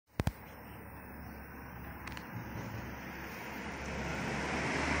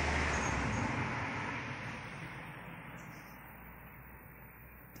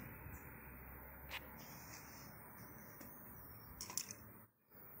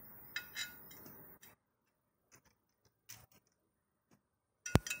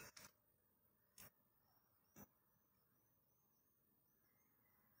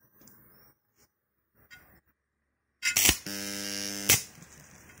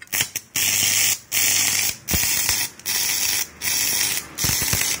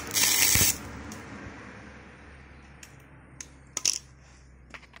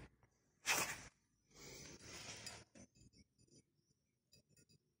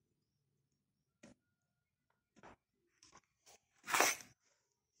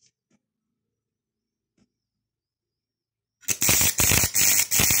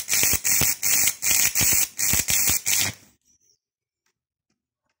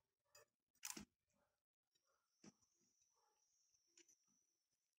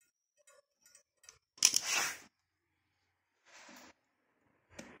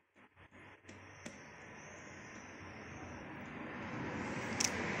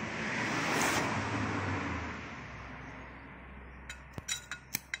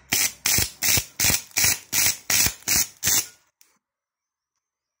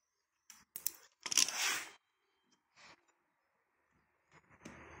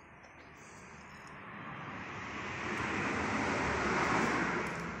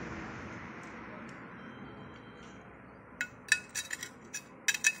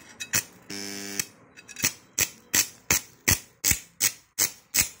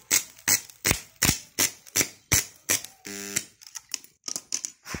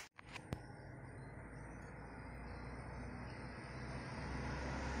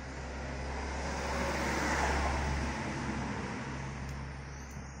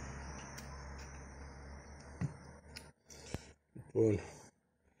Λοιπόν,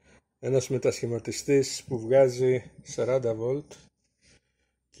 ένας μετασχηματιστής που βγάζει 40 βολτ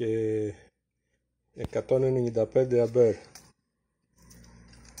και 195 αμπέρ.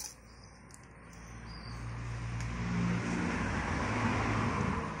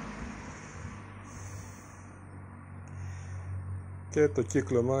 Και το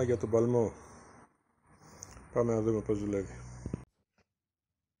κύκλωμα για τον παλμό. Πάμε να δούμε πώς δουλεύει.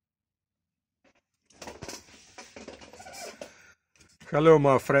 Hello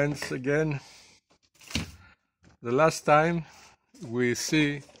my friends again. The last time we see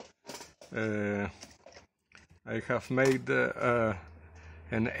I have made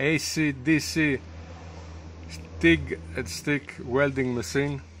an AC/DC TIG and stick welding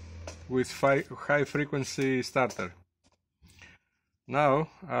machine with high frequency starter. Now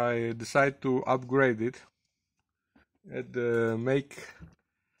I decide to upgrade it and make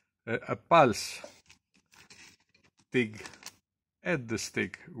a pulse TIG and the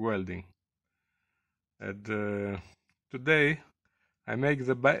stick welding. And today I make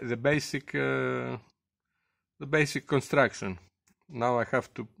the basic construction. Now I have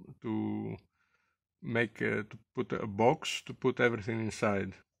to put a box to put everything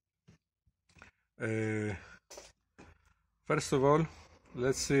inside. First of all,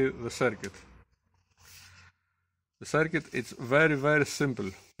 let's see the circuit. The circuit is very simple.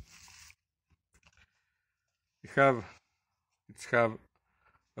 It have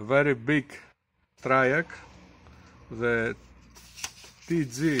a very big Triac, the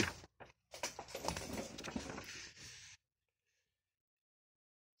TG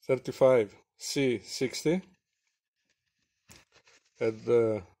 35C60, and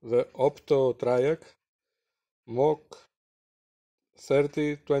the Opto Triac Mach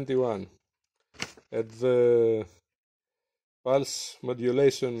 3021, and the pulse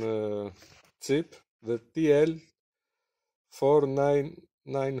modulation chip, the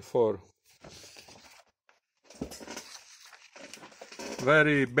TL4994.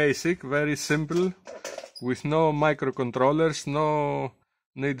 Very basic, very simple, with no microcontrollers, no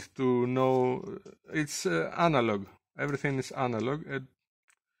need to know. It's analog. Everything is analog.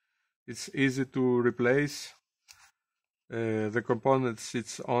 It's easy to replace. The components,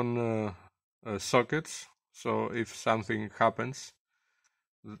 it's on sockets, so if something happens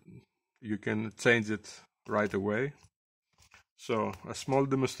you can change it right away. So a small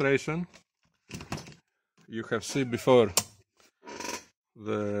demonstration. You have seen before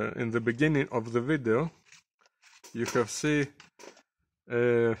in the beginning of the video, you have seen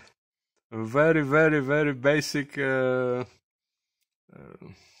a very basic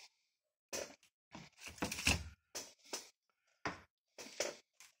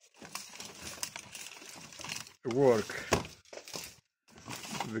work,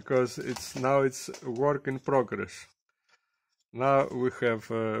 because it's work in progress. Now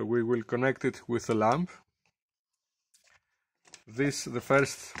we will connect it with a lamp. The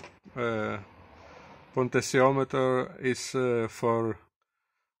first potentiometer is for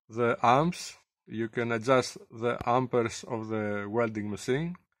the amps. You can adjust the amperes of the welding machine.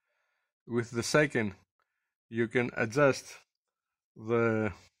 With the second, you can adjust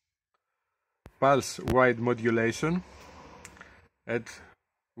the pulse width modulation, and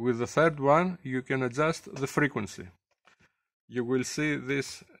with the third one you can adjust the frequency. You will see this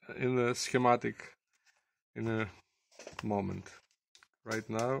in the schematic in a moment. Right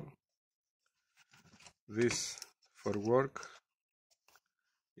now, this for work.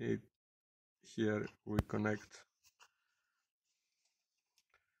 Here we connect.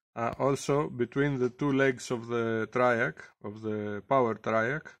 Also, between the two legs of the Triac, of the power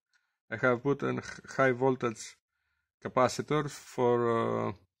Triac, I have put a high voltage capacitor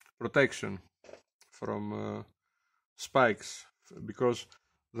for protection from spikes, because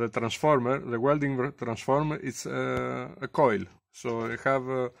the transformer, the welding transformer, it's a coil, so I have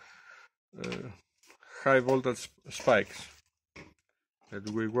high voltage spikes, and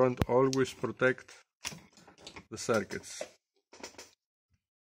we want always protect the circuits.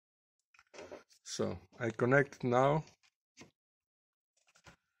 So I connect now.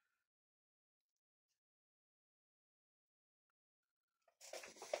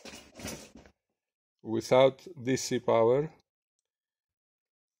 Without DC power.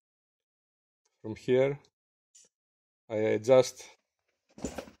 From here I adjust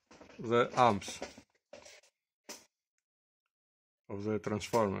the amps of the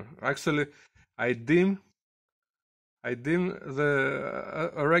transformer. Actually I dim a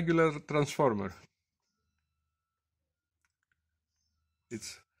regular transformer.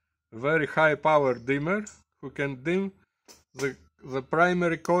 It's a very high power dimmer who can dim the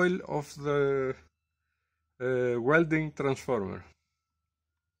primary coil of the welding transformer.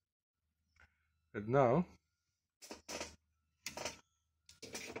 And now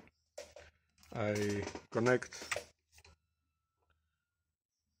I connect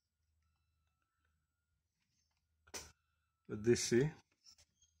the DC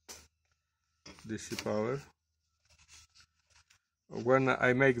power. When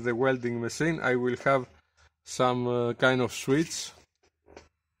I make the welding machine, I will have some kind of switch,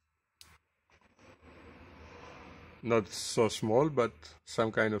 not so small, but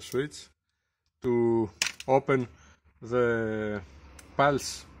some kind of switch to open the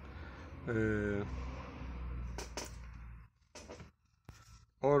pulse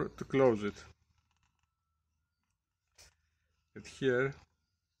or to close it. And here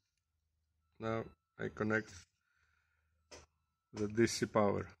now I connect the DC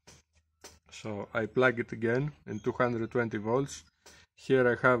power. So I plug it again in 220 volts. Here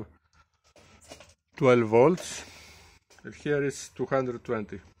I have 12 volts and here is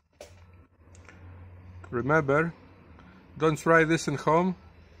 220. Remember, don't try this at home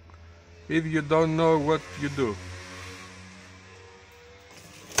if you don't know what you do.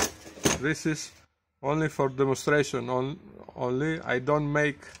 This is only for demonstration only. I don't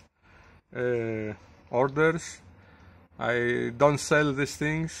make orders. I don't sell these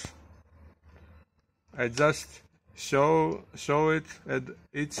things. I just show it, and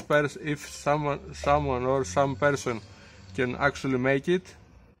each person, if someone or some person can actually make it,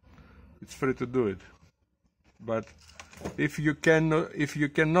 it's free to do it. But if you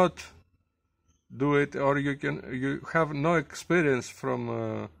cannot do it, or you have no experience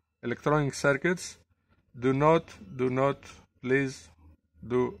from electronic circuits, do not please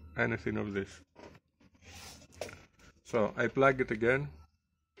do anything of this. So I plug it again,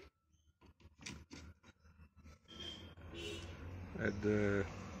 and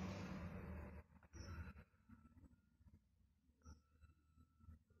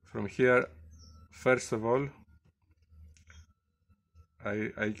from here, first of all,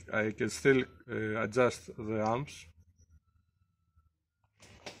 I can still adjust the amps.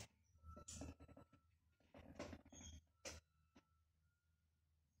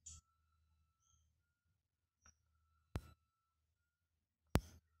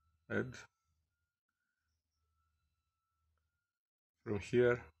 And from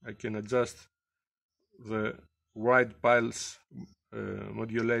here I can adjust the wide pulse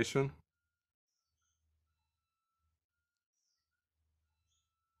modulation.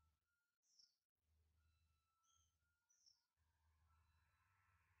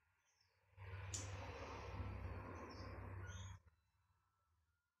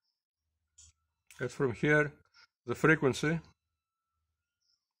 And from here, the frequency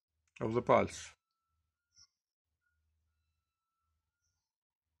of the pulse.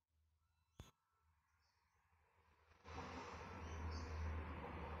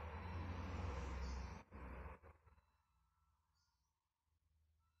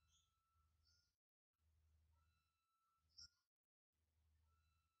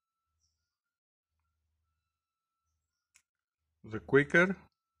 The quicker,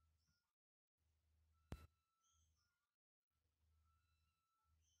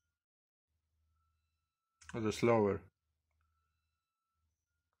 or the slower.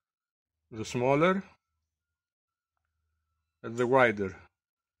 The smaller, and the wider.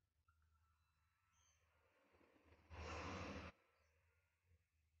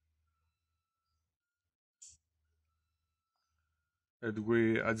 And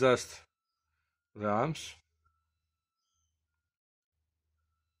we adjust the amps.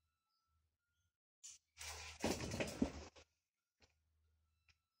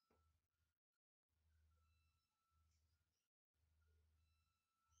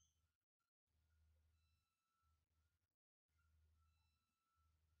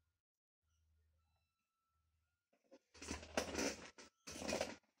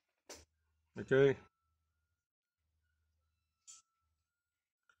 Okay.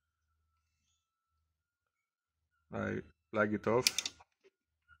 I plug it off.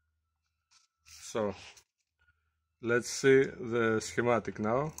 So let's see the schematic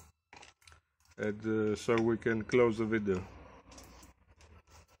now, and so we can close the video.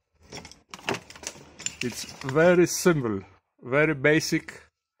 It's very simple, very basic.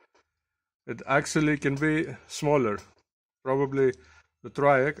 It actually can be smaller. Probably the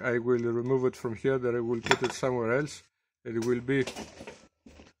Triac, I will remove it from here, then I will put it somewhere else. It will be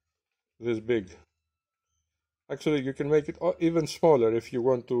this big. Actually, you can make it even smaller if you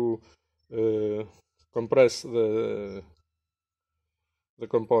want to compress the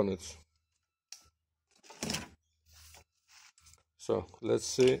components. So let's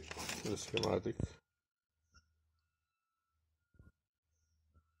see the schematic.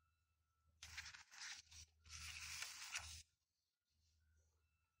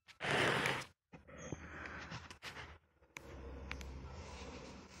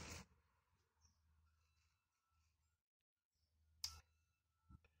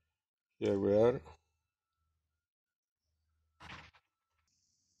 Here we are.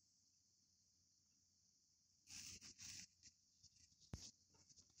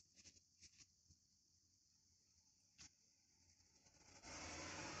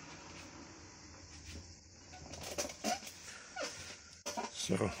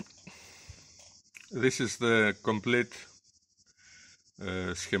 So this is the complete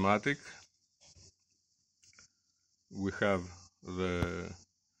schematic. We have the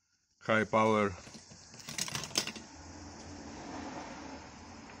high power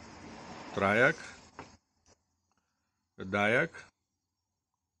Triac, a Diac,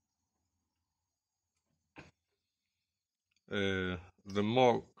 the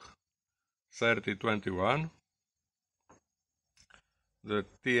Mach 3021, the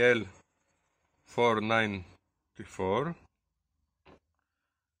TL 494,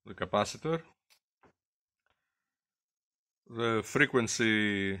 the capacitor, the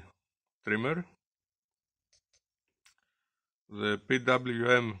frequency trimmer, the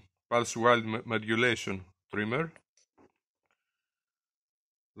PWM pulse wild modulation trimmer,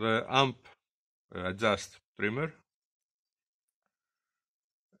 the amp adjust trimmer,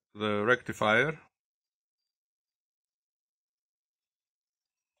 the rectifier.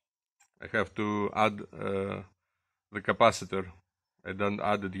 I have to add the capacitor. I don't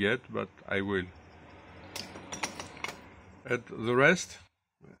add it yet, but I will. And the rest,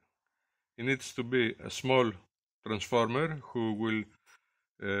 it needs to be a small transformer who will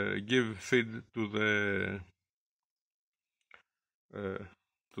give feed to the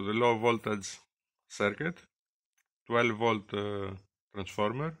low voltage circuit, 12 volt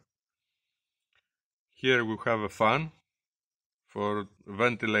transformer. Here we have a fan for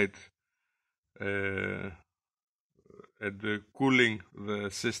ventilate and cooling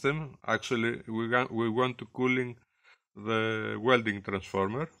the system. Actually, we want to cooling the welding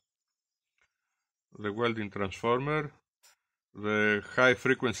transformer. The welding transformer, the high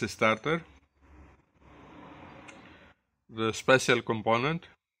frequency starter, the special component.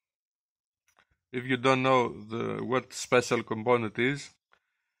 If you don't know what special component is,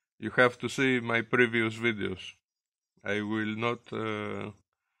 you have to see my previous videos. I will not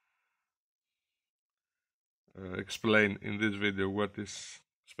explain in this video what is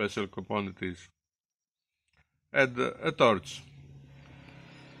special component is. Add a torch,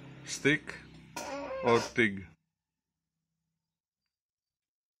 stick or TIG,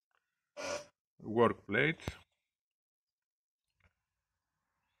 work plate.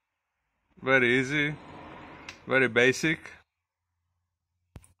 Very easy, very basic.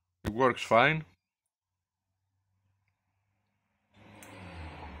 It works fine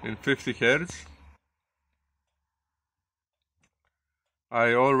in 50 Hz.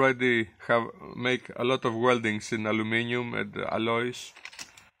 I already have make a lot of weldings in aluminium and alloys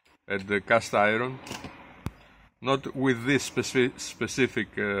and cast iron. Not with this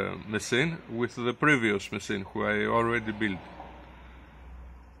specific machine, with the previous machine who I already built.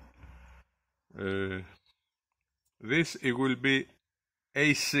 This it will be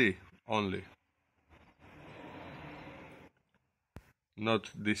AC only,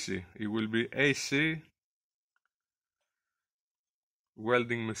 not DC. It will be AC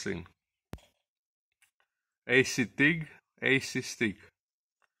welding machine. AC TIG, AC stick.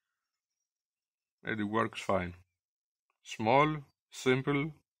 And it works fine. Small,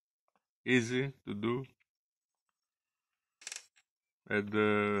 simple, easy to do.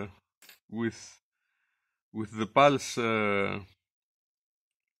 And with the pulse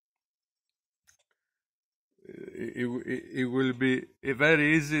it will be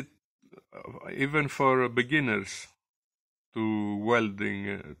very easy even for beginners to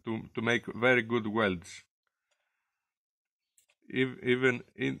welding to make very good welds, even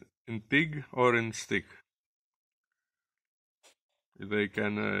in TIG or in stick. They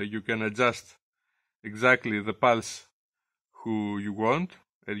can you can adjust exactly the pulse who you want,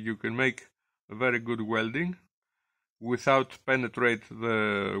 and you can make a very good welding without penetrate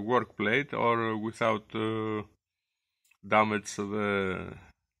the work plate or without damage the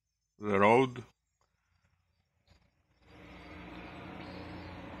rod.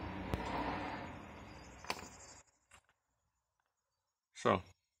 So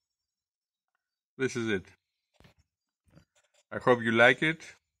this is it. I hope you like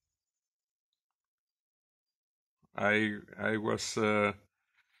it. I was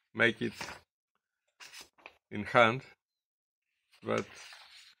make it in hand, but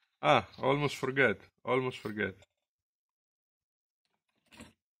almost forget.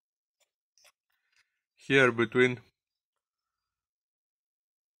 Here between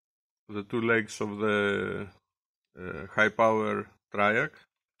the two legs of the high power Triac,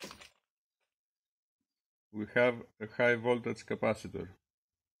 we have a high voltage capacitor.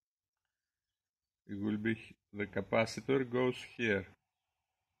 It will be, the capacitor goes here.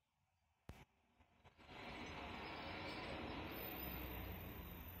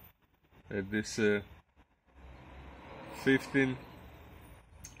 This 15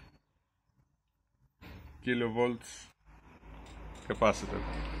 kilovolts capacitor.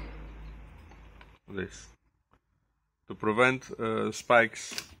 This to prevent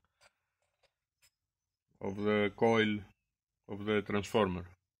spikes of the coil of the transformer,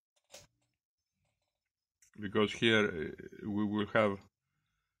 because here we will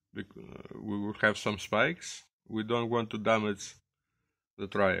have some spikes. We don't want to damage the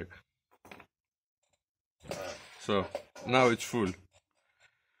Triac. So now it's full.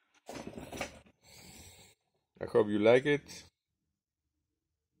 I hope you like it.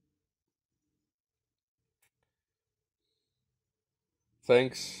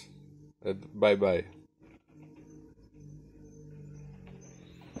 Thanks and bye bye.